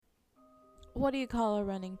What do you call a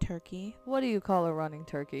running turkey? What do you call a running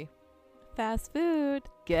turkey? Fast food.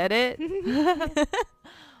 Get it?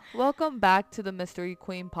 Welcome back to the Mystery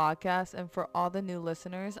Queen podcast. And for all the new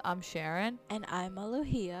listeners, I'm Sharon. And I'm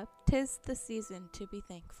Aluhia. 'Tis the season to be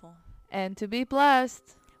thankful. And to be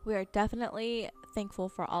blessed. We are definitely thankful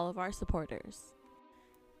for all of our supporters.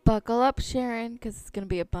 Buckle up, Sharon, because it's going to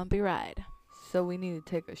be a bumpy ride. So we need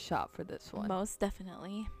to take a shot for this one. Most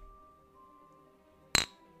definitely.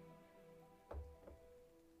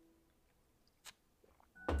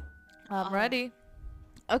 I'm ready.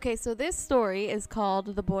 Okay, so this story is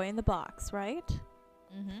called The Boy in the Box, right?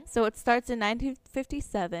 Mm-hmm. So it starts in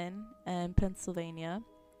 1957 in Pennsylvania.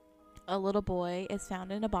 A little boy is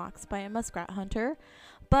found in a box by a muskrat hunter,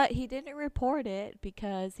 but he didn't report it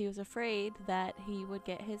because he was afraid that he would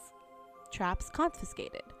get his traps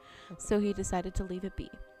confiscated. So he decided to leave it be.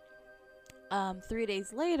 3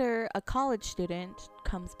 days later, a college student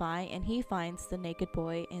comes by and he finds the naked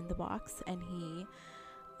boy in the box, and he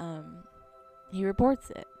reports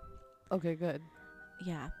it. Okay, good.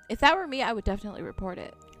 Yeah. If that were me, I would definitely report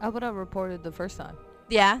it. I would have reported the first time.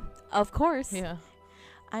 Yeah, of course. Yeah.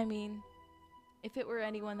 I mean, if it were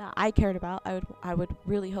anyone that I cared about, I would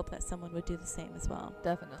really hope that someone would do the same as well.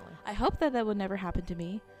 Definitely. I hope that would never happen to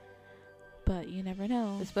me, but you never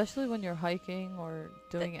know. Especially when you're hiking or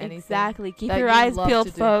doing anything. Exactly. Keep that your you eyes love peeled,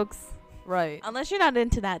 to do. folks. Right. Unless you're not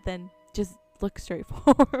into that, then just look straight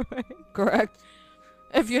forward. Correct.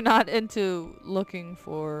 If you're not into looking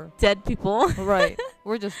for... Dead people. Right.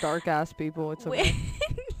 We're just dark-ass people. It's okay.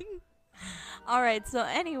 All right, so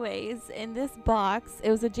anyways, in this box,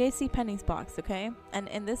 it was a JCPenney's box, okay? And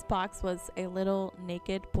in this box was a little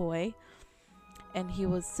naked boy, and he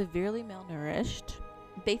was severely malnourished.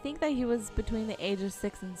 They think that he was between the age of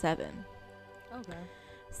 6 and 7. Okay.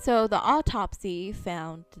 So the autopsy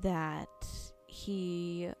found that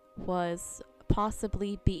he was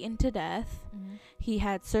possibly beaten to death. Mm-hmm. He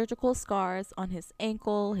had surgical scars on his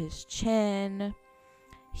ankle, his chin.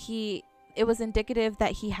 It was indicative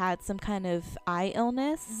that he had some kind of eye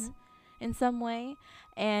illness in some way.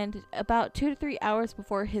 And about 2 to 3 hours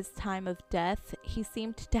before his time of death, he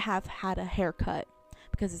seemed to have had a haircut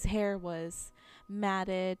because his hair was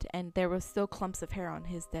matted and there was still clumps of hair on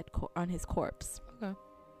his on his corpse. Okay.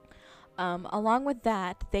 Along with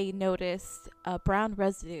that, they noticed a brown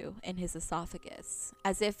residue in his esophagus,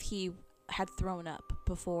 as if he had thrown up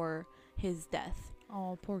before his death.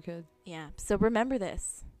 Oh, poor kid. Yeah. So remember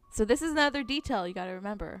this. So this is another detail you got to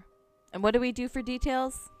remember. And what do we do for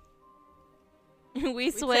details?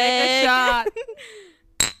 we swig. Take a shot.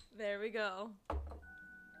 There we go.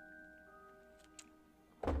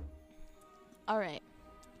 All right.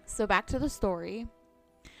 So back to the story.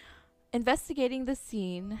 Investigating the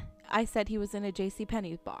scene, I said he was in a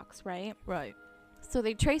JCPenney box, right? Right. So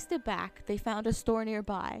they traced it back. They found a store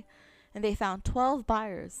nearby, and they found 12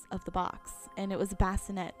 buyers of the box, and it was a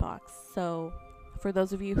bassinet box. So for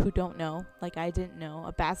those of you who don't know, like I didn't know,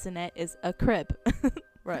 a bassinet is a crib.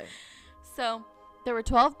 Right. So there were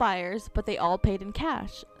 12 buyers, but they all paid in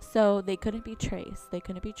cash. So they couldn't be traced. They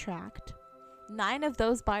couldn't be tracked. 9 of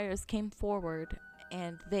those buyers came forward,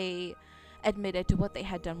 and they admitted to what they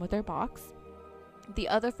had done with their box. The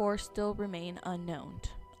other 4 still remain unknown.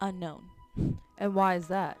 And why is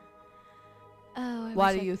that? Oh,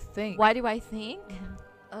 Why do you think? Why do I think?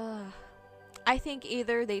 Mhm. I think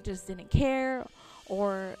either they just didn't care,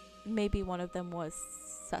 or maybe one of them was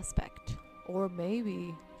suspect. Or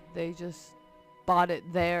maybe they just bought it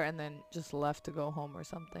there and then just left to go home or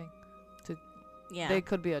something. Yeah. They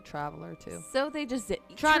could be a traveler too. So they just did.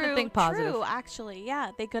 Trying to think positive. True, actually.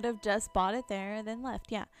 Yeah. They could have just bought it there and then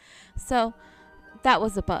left. Yeah. So that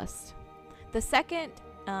was a bust. The second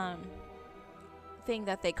thing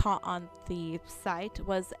that they caught on the site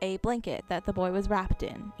was a blanket that the boy was wrapped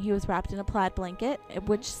in. He was wrapped in a plaid blanket,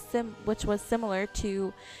 which was similar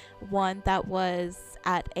to one that was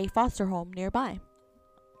at a foster home nearby.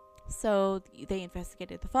 So they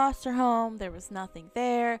investigated the foster home. There was nothing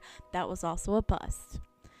there. That was also a bust.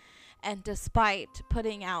 And despite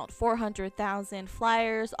putting out 400,000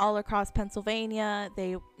 flyers all across Pennsylvania,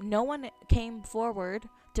 no one came forward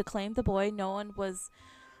to claim the boy. No one was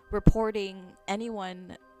reporting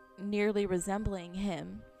anyone nearly resembling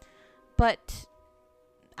him. But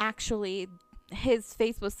actually, his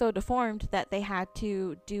face was so deformed that they had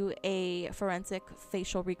to do a forensic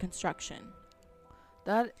facial reconstruction.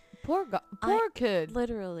 That poor kid.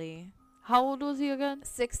 Literally. How old was he again?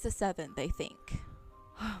 6 to 7, they think.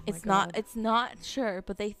 Oh It's my not God. it's not sure,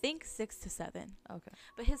 but they think 6 to 7. Okay.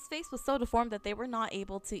 But his face was so deformed that they were not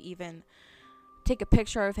able to even take a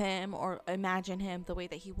picture of him or imagine him the way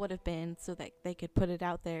that he would have been so that they could put it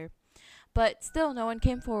out there. But still, no one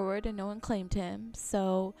came forward and no one claimed him.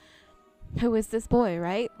 So, who is this boy,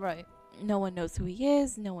 right? Right. No one knows who he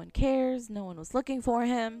is. No one cares. No one was looking for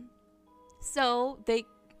him. So, they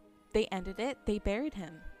ended it. They buried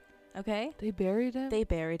him. Okay? They buried him? They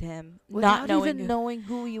buried him. Without not knowing even knowing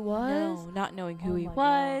who he was? No, not knowing who Oh he my God.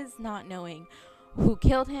 was, not knowing who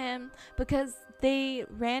killed him, because they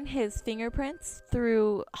ran his fingerprints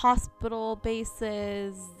through hospital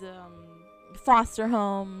bases, foster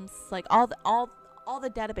homes, like all the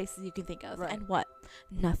databases you can think of. Right. And what?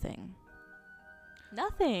 Nothing.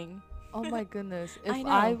 Nothing. Oh my goodness. If I know.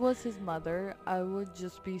 I was his mother, I would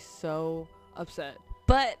just be so upset.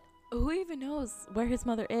 But who even knows where his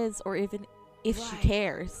mother is, or even if she Right.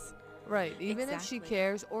 cares? Right. Even if she Exactly.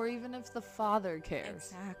 cares, or even if the father cares.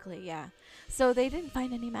 Exactly, yeah. So they didn't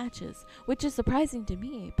find any matches, which is surprising to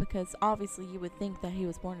me because obviously you would think that he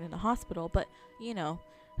was born in a hospital, but you know,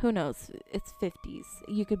 who knows? It's 50s.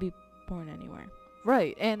 You could be born anywhere.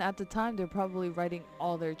 Right. And at the time, they're probably writing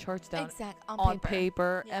all their charts down Exact on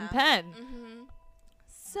paper and Yeah. pen. Mm-hmm.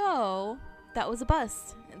 So that was a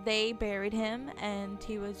bust. They buried him, and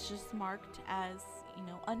he was just marked as, you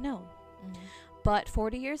know, unknown. But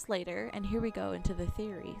 40 years later, and here we go into the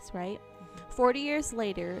theories, right? 40 years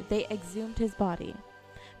later, they exhumed his body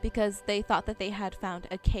because they thought that they had found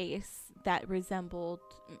a case that resembled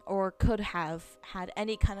or could have had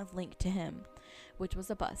any kind of link to him, which was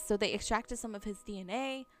a bust. So they extracted some of his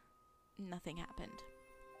DNA. Nothing happened.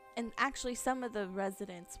 And actually, some of the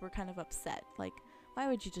residents were kind of upset. Like, why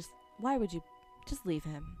would you just leave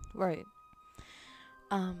him? Right.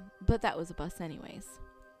 But that was a bust anyways.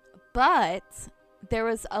 But there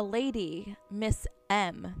was a lady, Miss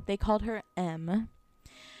M. They called her M.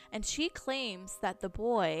 And she claims that the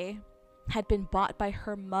boy had been bought by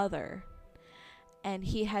her mother. And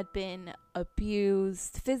he had been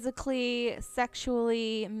abused physically,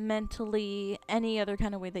 sexually, mentally, any other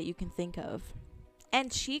kind of way that you can think of.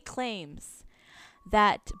 And she claims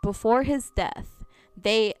that before his death,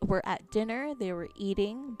 they were at dinner, they were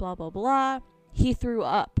eating, blah, blah, blah. He threw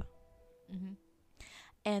up. Mm-hmm.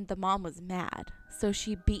 And the mom was mad, so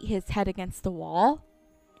she beat his head against the wall,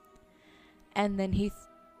 and then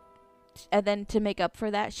and then to make up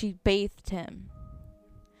for that, she bathed him.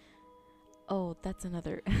 Oh, that's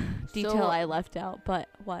another detail I left out. But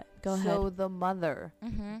what? Go ahead. So the mother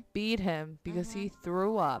Mm-hmm. beat him because he Mhm.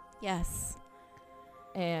 threw up, Yes.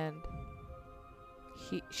 and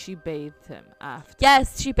she bathed him after.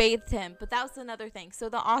 Yes, she bathed him. But that was another thing. So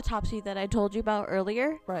the autopsy that I told you about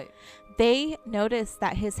earlier, Right. they noticed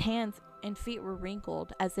that his hands and feet were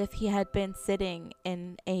wrinkled as if he had been sitting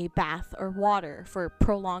in a bath or water for a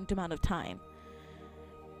prolonged amount of time.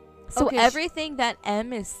 So Okay, everything that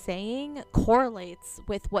M is saying correlates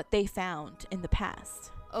with what they found in the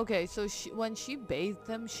past. Okay, so when she bathed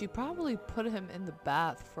him, she probably put him in the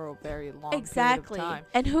bath for a very long Exactly. period of time.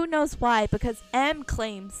 And who knows why? Because M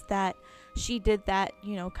claims that she did that,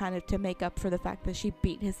 you know, kind of to make up for the fact that she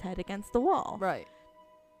beat his head against the wall. Right.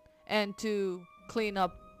 And to clean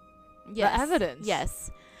up Yes. the evidence. Yes.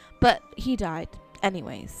 But he died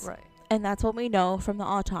anyways. Right. And that's what we know from the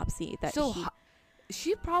autopsy. That So he,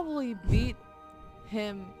 she probably beat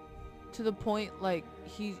him to the point like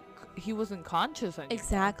he wasn't conscious anymore.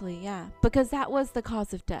 exactly, yeah. Because that was the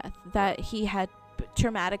cause of death. That he had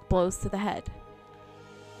traumatic blows to the head.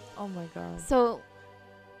 Oh my god. So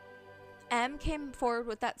M came forward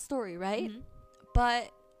with that story, right? Mhm.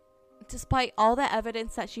 But despite all the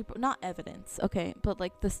evidence that she not evidence, okay, but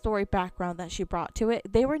like the story background that she brought to it,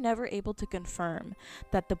 they were never able to confirm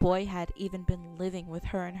that the boy had even been living with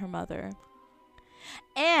her and her mother.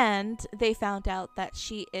 And they found out that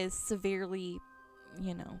she is severely,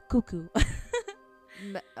 you know, cuckoo.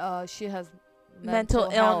 She has mental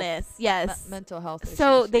health- illness. Yes. mental health issues.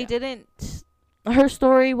 So they yeah. didn't, her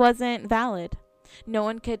story wasn't valid. No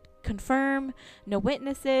one could confirm, no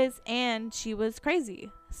witnesses, and she was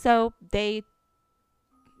crazy. So they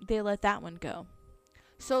let that one go.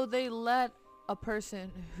 So they let a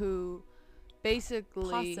person who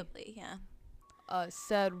basically Possibly, yeah.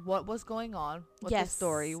 said what was going on with Yes, the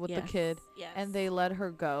story with the yes, kid, yes. and they let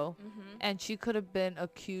her go, Mhm. and she could have been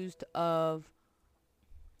accused of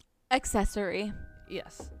accessory.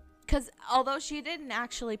 yes. Because although she didn't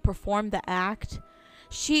actually perform the act,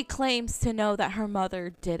 she claims to know that her mother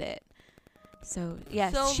did it. So,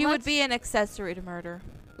 yes, So she would let's- be an accessory to murder.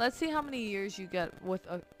 Let's see how many years you get with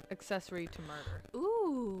a accessory to murder.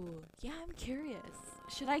 Ooh, yeah, I'm curious.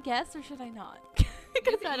 Should I guess or should I not? You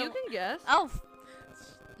Because can guess. Oh,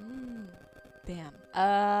 damn.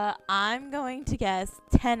 I'm going to guess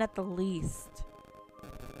 10 at the least.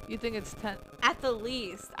 You think it's 10? At at the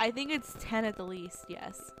least. I think it's 10 at the least,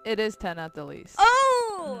 yes. It is 10 at the least.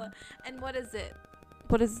 Oh! And what is it?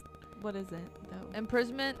 What is it, though?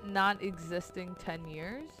 Imprisonment not existing 10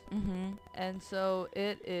 years. Mm-hmm. And so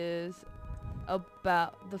it is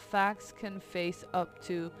about, the facts can face up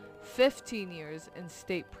to 15 years in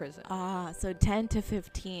state prison. Ah, so 10 to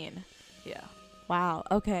 15. Yeah. Wow,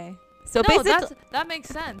 okay. So No, basically, that makes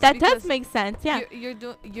sense. that does because make sense, yeah.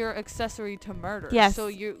 you're accessory to murder. Yes. So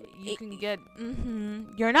you can get,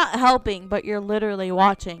 Mm-hmm. You're not helping, but you're literally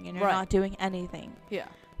watching, and you're Right. not doing anything. yeah.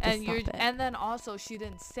 to And stop it. and then also she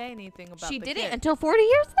didn't say anything about She the didn't kid. until 40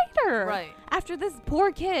 years later. Right. After this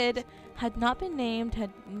poor kid had not been named,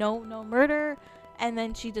 had no murder, and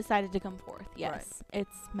then she decided to come forth. Yes,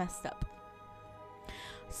 it's messed up.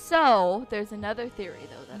 So there's another theory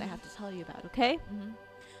though that I have to tell you about. Okay. Mm-hmm.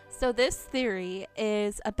 So this theory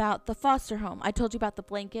is about the foster home. I told you about the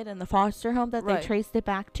blanket and the foster home that Right. they traced it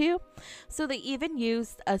back to. So they even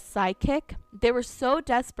used a psychic. They were so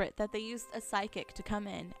desperate that they used a psychic to come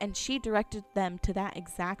in, and she directed them to that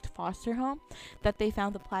exact foster home that they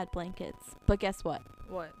found the plaid blankets. But guess what?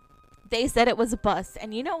 What? They said it was a bust.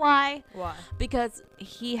 And you know why? Why? Because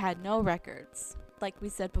he had no records, like we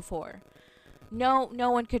said before. No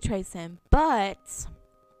one could trace him. But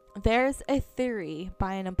there's a theory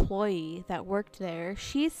by an employee that worked there.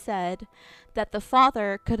 She said that the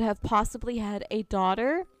father could have possibly had a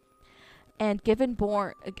daughter and given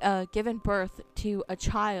birth to a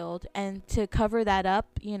child, and to cover that up,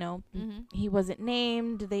 Mm-hmm. he wasn't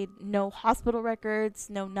named. They no hospital records,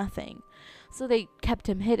 no nothing. So they kept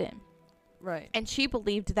him hidden. Right. And she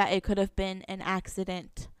believed that it could have been an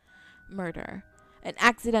accidental murder.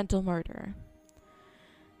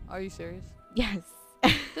 Are you serious? Yes.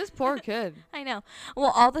 This poor kid. I know.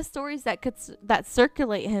 Well, all the stories that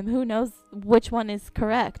circulate him, who knows which one is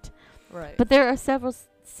correct. Right. But there are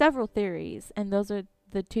several theories, and those are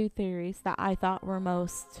the two theories that I thought were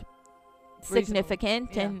most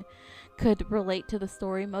significant Yeah. and could relate to the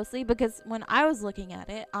story mostly, because when I was looking at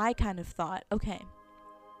it, I kind of thought, okay,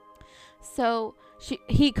 so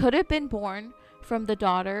he could have been born from the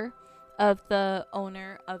daughter of the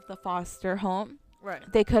owner of the foster home. Right.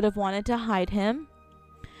 They could have wanted to hide him.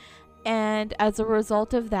 And as a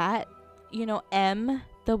result of that, M,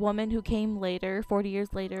 the woman who came later, 40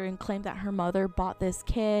 years later, and claimed that her mother bought this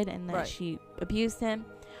kid and that Right. she abused him.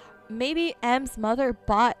 Maybe M's mother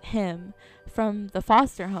bought him from the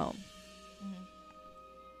foster home. Mm-hmm.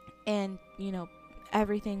 And,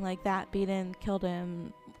 everything like that, beat him, killed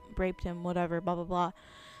him, raped him, whatever, blah, blah, blah.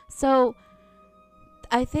 So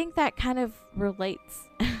I think that kind of relates.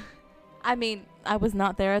 I mean, I was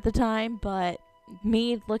not there at the time, but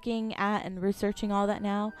me looking at and researching all that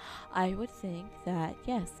now, I would think that,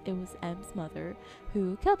 yes, it was M's mother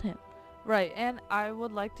who killed him. Right. And I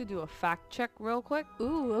would like to do a fact check real quick.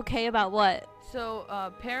 Ooh, okay, about what? So,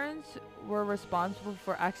 parents were responsible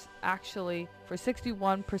for actually for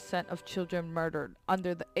 61% of children murdered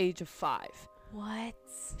under the age of 5. What?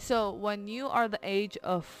 So, when you are the age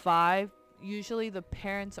of 5, usually the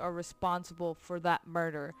parents are responsible for that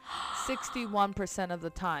murder 61% of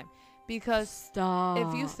the time. Because Stop.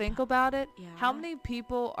 if you think about it, how Yeah. many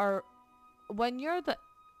people are, when you're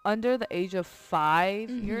under the age of 5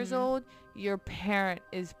 years Mhm. old, your parent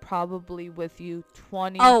is probably with you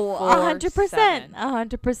 24/7. Oh, 100%.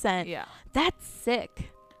 100%. Yeah. That's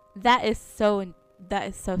sick. That is so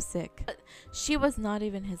sick. She was not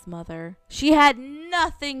even his mother. She had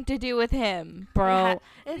nothing to do with him, bro.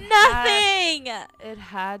 Nothing. It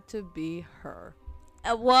had to be her.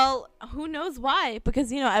 Well, who knows why?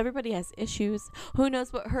 Because, everybody has issues. Who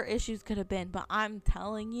knows what her issues could have been? But I'm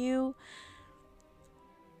telling you.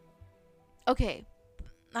 Okay.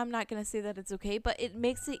 I'm not going to say that it's okay, but it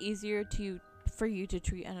makes it easier for you to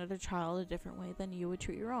treat another child a different way than you would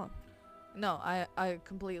treat your own. No, I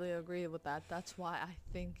completely agree with that. That's why I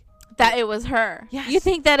think That it was her. Yes. You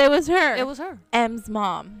think that it was her? it was her. M's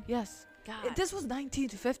mom. Yes. God. This was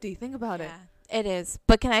 1950. Think about it. Yeah, it is.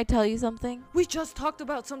 But can I tell you something? We just talked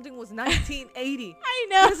about something was 1980. I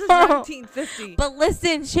know. This is 1950. But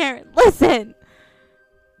listen, Sharon, listen.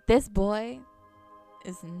 This boy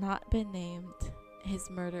has not been named. His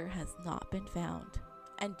murder has not been found.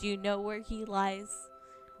 And do you know where he lies?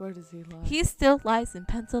 Where does he lie? He still lies in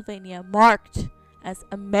Pennsylvania, marked as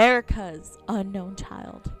America's unknown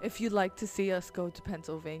child. If you'd like to see us go to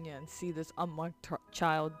Pennsylvania and see this unmarked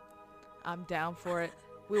child, I'm down for it.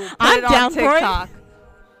 We will put I'm it on down for it. TikTok.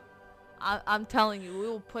 I'm telling you, we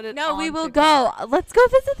will put it No, on we will TikTok. go. Let's go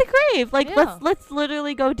visit the grave. Like, Yeah. let's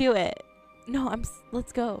literally go do it. No,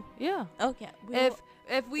 let's go. Yeah. Okay. If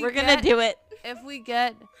We're gonna do it. if we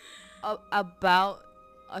get about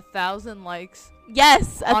 1,000 likes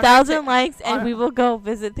Yes, On our 1,000 Tik- likes, and on- we will go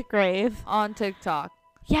visit the grave. on TikTok.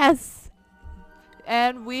 Yes.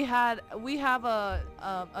 And we have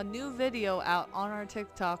a new video out on our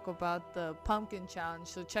TikTok about the pumpkin challenge,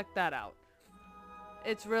 so check that out.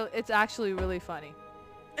 It's actually really funny.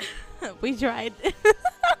 We tried.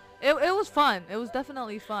 It was fun. It was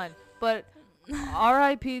definitely fun. But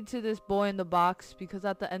R.I.P. to this boy in the box, because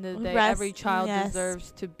at the end of the day, Rest- every child yes.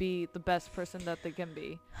 deserves to be the best person that they can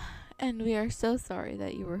be. And we are so sorry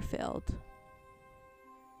that you were failed.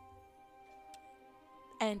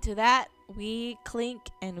 And to that, we clink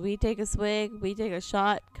and we take a swig, we take a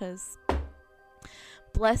shot, because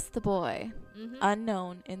bless the boy. Mm-hmm.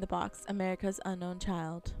 Unknown in the box, America's unknown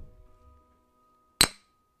child.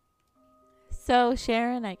 So,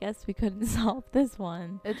 Sharon, I guess we couldn't solve this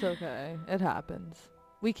one. It's okay. It happens.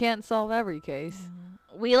 We can't solve every case.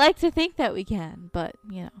 We like to think that we can, but,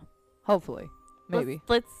 you know. Hopefully. Maybe.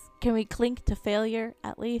 Can we clink to failure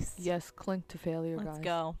at least? Yes, clink to failure, Let's guys.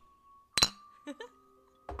 go.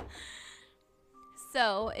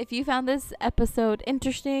 So, if you found this episode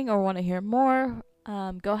interesting or want to hear more,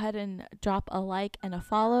 go ahead and drop a like and a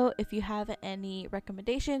follow. If you have any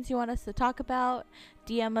recommendations you want us to talk about,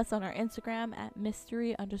 DM us on our Instagram at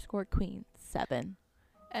mystery_queen7.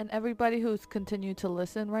 And everybody who's continued to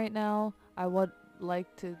listen right now, I would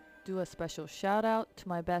like to do a special shout out to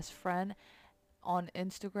my best friend on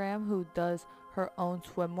Instagram who does her own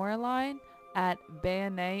swimwear line at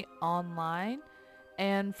Bayonne Online.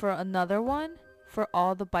 And for another one, for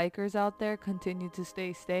all the bikers out there, continue to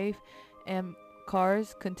stay safe, and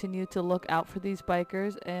cars, continue to look out for these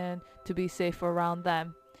bikers and to be safe around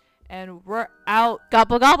them. And we're out.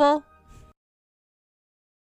 Gobble gobble.